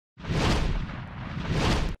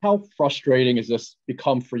How frustrating has this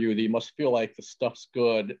become for you that you must feel like the stuff's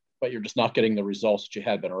good, but you're just not getting the results that you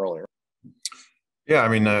had been earlier? Yeah, I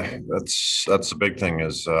mean that's the big thing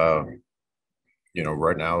is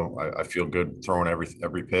right now I feel good throwing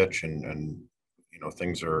every pitch and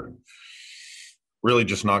things are really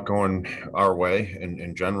just not going our way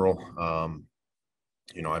in general.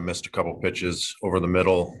 I missed a couple pitches over the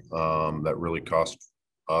middle that really cost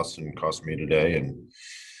us and cost me today. And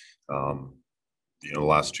um, the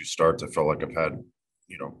last two starts, I felt like I've had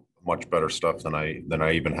much better stuff than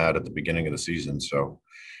I even had at the beginning of the season. So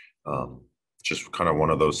um, just kind of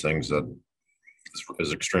one of those things that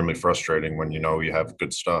is extremely frustrating when you have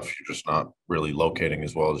good stuff. You're just not really locating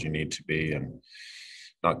as well as you need to be, and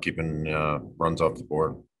not keeping runs off the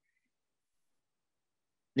board.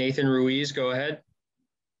 Nathan Ruiz, go ahead.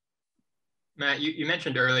 Matt, you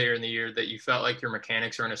mentioned earlier in the year that you felt like your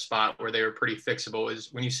mechanics are in a spot where they were pretty fixable. Is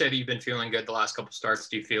when you say that you've been feeling good the last couple starts,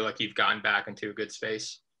 do you feel like you've gotten back into a good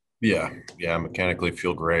space? Yeah, I mechanically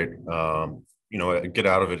feel great. I get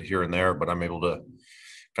out of it here and there, but I'm able to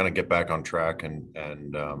kind of get back on track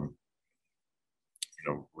and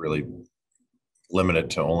really limit it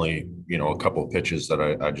to only a couple of pitches that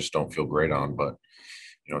I just don't feel great on. But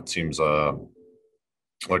it seems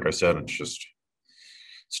like I said, it's just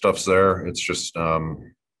stuff's there. It's just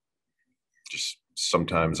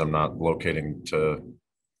sometimes I'm not locating to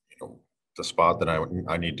the spot that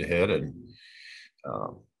I need to hit, and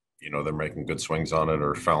they're making good swings on it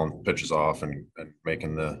or fouling pitches off and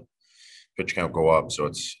making the pitch count go up. So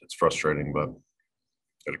it's frustrating, but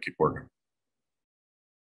got to keep working.